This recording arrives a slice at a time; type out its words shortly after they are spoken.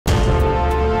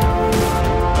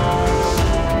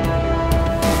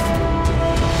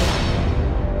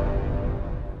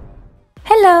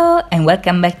and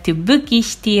welcome back to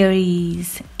Bookish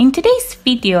Theories. In today's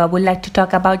video, I would like to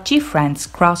talk about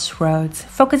GFRIEND CROSSROADS,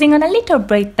 focusing on a little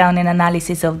breakdown and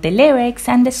analysis of the lyrics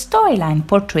and the storyline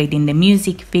portrayed in the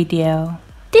music video.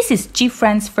 This is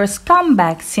GFRIEND's first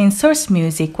comeback since source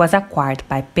music was acquired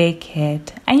by Big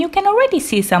Hit, and you can already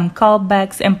see some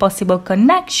callbacks and possible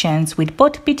connections with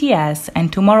both BTS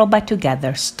and Tomorrow By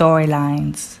Together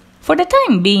storylines. For the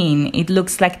time being, it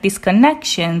looks like these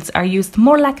connections are used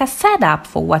more like a setup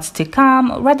for what's to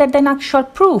come rather than actual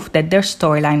proof that their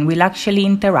storyline will actually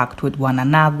interact with one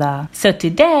another. So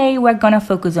today, we're gonna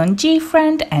focus on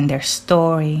GFRIEND and their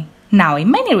story. Now, in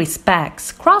many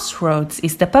respects, Crossroads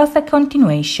is the perfect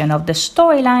continuation of the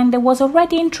storyline that was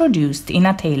already introduced in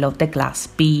A Tale of the Glass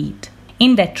Bead.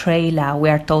 In the trailer,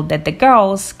 we are told that the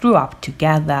girls grew up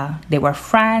together. They were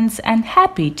friends and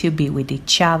happy to be with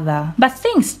each other. But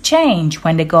things change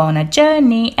when they go on a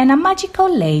journey and a magical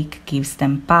lake gives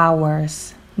them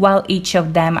powers. While each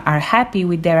of them are happy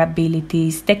with their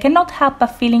abilities, they cannot help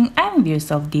but feeling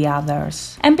envious of the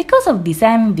others. And because of this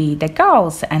envy, the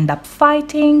girls end up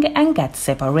fighting and get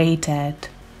separated.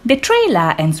 The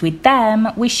trailer ends with them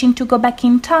wishing to go back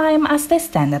in time as they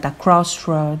stand at a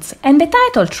crossroads, and the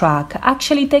title track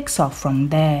actually takes off from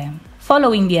there.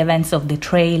 Following the events of the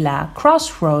trailer,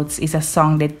 Crossroads is a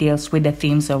song that deals with the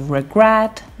themes of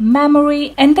regret,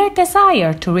 memory, and their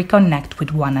desire to reconnect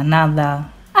with one another.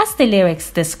 As the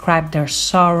lyrics describe their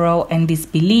sorrow and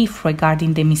disbelief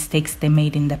regarding the mistakes they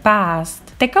made in the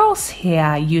past, the girls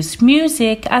here use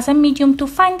music as a medium to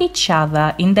find each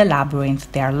other in the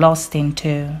labyrinth they are lost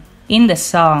into. In the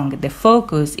song, the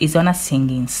focus is on a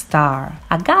singing star,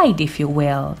 a guide if you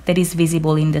will, that is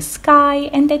visible in the sky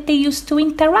and that they use to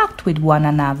interact with one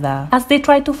another as they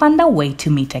try to find a way to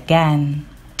meet again.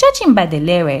 Judging by the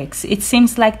lyrics, it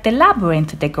seems like the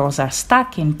labyrinth the girls are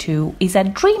stuck into is a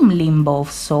dream limbo of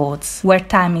sorts, where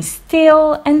time is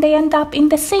still and they end up in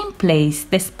the same place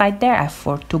despite their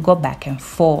effort to go back and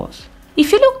forth.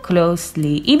 If you look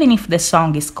closely, even if the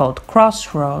song is called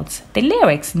Crossroads, the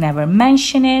lyrics never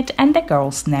mention it and the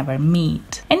girls never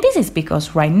meet. And this is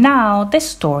because right now the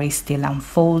story is still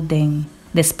unfolding.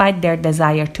 Despite their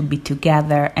desire to be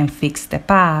together and fix the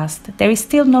past, there is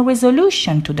still no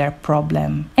resolution to their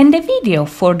problem. And the video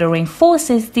further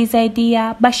reinforces this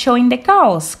idea by showing the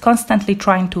girls constantly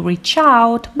trying to reach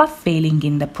out but failing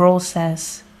in the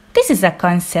process. This is a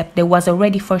concept that was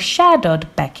already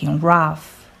foreshadowed back in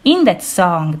Rough. In that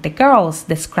song, the girls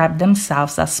describe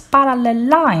themselves as parallel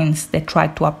lines that try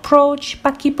to approach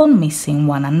but keep on missing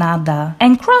one another.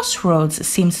 And Crossroads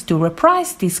seems to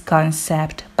reprise this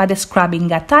concept by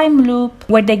describing a time loop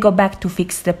where they go back to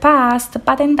fix the past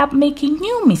but end up making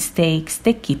new mistakes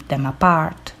that keep them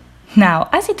apart. Now,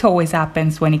 as it always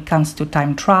happens when it comes to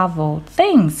time travel,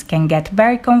 things can get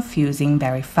very confusing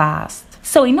very fast.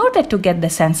 So in order to get the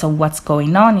sense of what's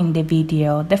going on in the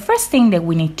video, the first thing that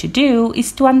we need to do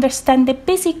is to understand the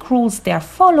basic rules they are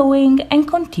following and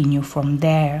continue from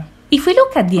there. If we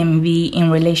look at the MV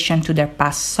in relation to their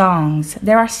past songs,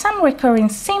 there are some recurring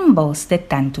symbols that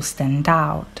tend to stand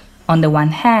out. On the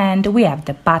one hand, we have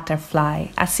the butterfly,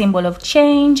 a symbol of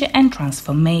change and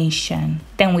transformation.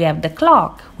 Then we have the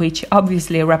clock, which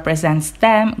obviously represents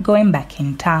them going back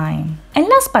in time. And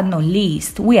last but not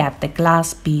least, we have the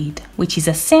glass bead, which is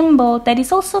a symbol that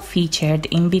is also featured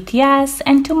in BTS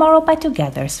and Tomorrow By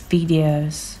Together's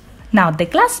videos. Now, the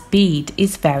glass bead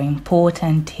is very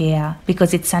important here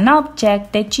because it's an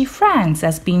object that GFRIEND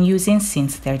has been using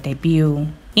since their debut.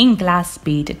 In Glass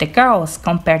Bead, the girls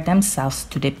compare themselves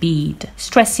to the bead,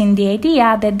 stressing the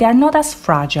idea that they are not as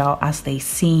fragile as they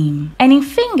seem. And in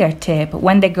Fingertip,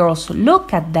 when the girls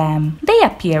look at them, they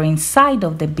appear inside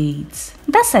of the beads,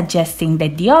 thus suggesting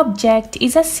that the object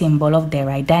is a symbol of their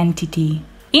identity.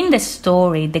 In the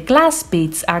story, the glass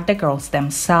beads are the girls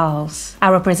themselves,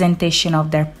 a representation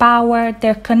of their power,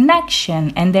 their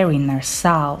connection, and their inner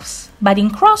selves. But in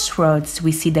Crossroads,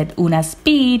 we see that Una's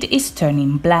bead is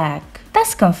turning black,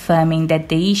 thus confirming that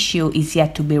the issue is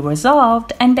yet to be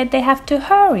resolved and that they have to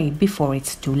hurry before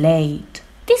it's too late.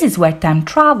 This is where time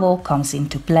travel comes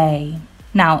into play.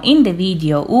 Now, in the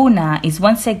video, Una is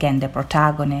once again the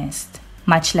protagonist.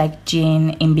 Much like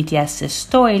Jin in BTS's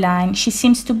storyline, she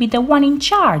seems to be the one in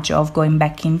charge of going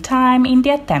back in time in the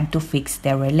attempt to fix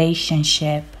their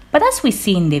relationship. But as we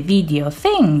see in the video,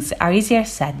 things are easier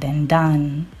said than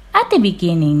done. At the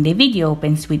beginning, the video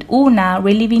opens with Una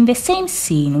reliving the same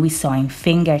scene we saw in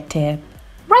Fingertip.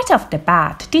 Right off the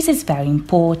bat, this is very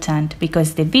important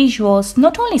because the visuals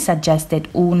not only suggest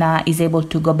that Una is able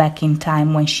to go back in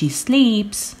time when she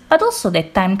sleeps, but also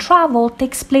that time travel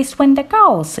takes place when the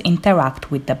girls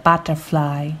interact with the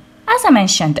butterfly. As I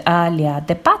mentioned earlier,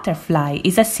 the butterfly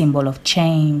is a symbol of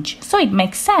change, so it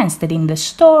makes sense that in the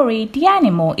story, the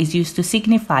animal is used to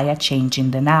signify a change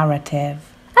in the narrative.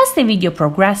 As the video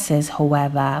progresses,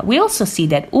 however, we also see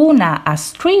that Una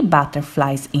has 3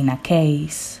 butterflies in a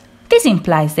case. This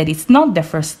implies that it's not the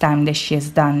first time that she has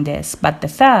done this, but the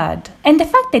third. And the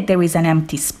fact that there is an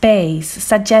empty space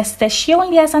suggests that she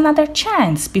only has another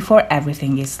chance before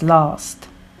everything is lost.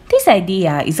 This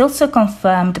idea is also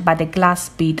confirmed by the glass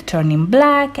bead turning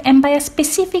black and by a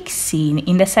specific scene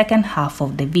in the second half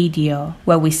of the video,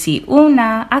 where we see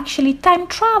Una actually time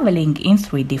traveling in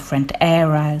 3 different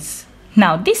eras.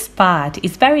 Now, this part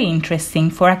is very interesting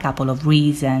for a couple of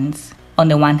reasons. On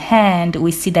the one hand,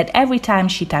 we see that every time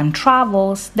she time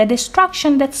travels, the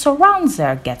destruction that surrounds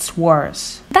her gets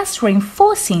worse, thus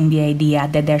reinforcing the idea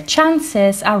that their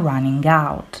chances are running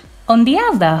out. On the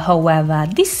other, however,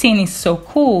 this scene is so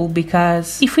cool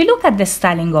because if we look at the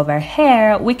styling of her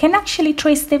hair, we can actually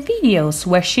trace the videos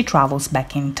where she travels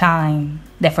back in time.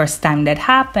 The first time that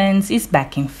happens is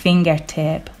back in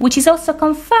Fingertip, which is also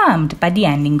confirmed by the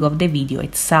ending of the video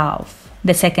itself.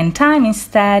 The second time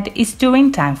instead is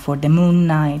during Time for the Moon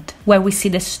Knight, where we see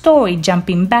the story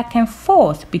jumping back and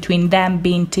forth between them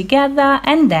being together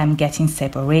and them getting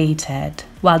separated.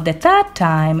 While the third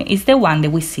time is the one that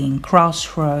we see in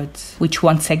Crossroads, which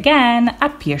once again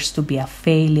appears to be a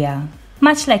failure.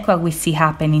 Much like what we see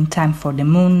happen in Time for the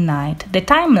Moon Knight, the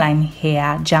timeline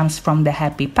here jumps from the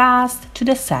happy past to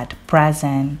the sad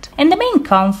present. And the main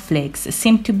conflicts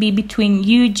seem to be between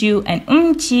Yuju and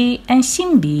Eunji and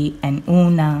Shinbi and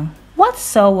Una. While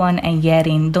Sowon and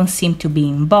Yerin don't seem to be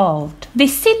involved, they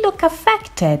still look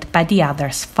affected by the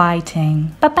others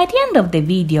fighting. But by the end of the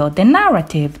video, the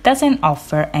narrative doesn't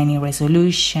offer any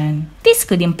resolution. This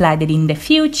could imply that in the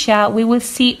future, we will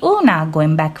see Una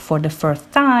going back for the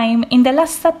first time in the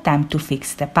last attempt to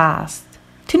fix the past.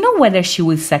 To know whether she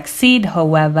will succeed,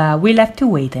 however, we'll have to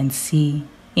wait and see.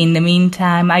 In the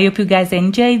meantime, I hope you guys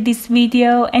enjoyed this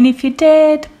video, and if you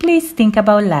did, please think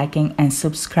about liking and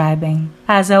subscribing.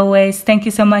 As always, thank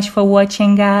you so much for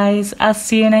watching, guys. I'll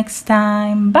see you next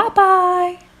time. Bye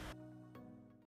bye!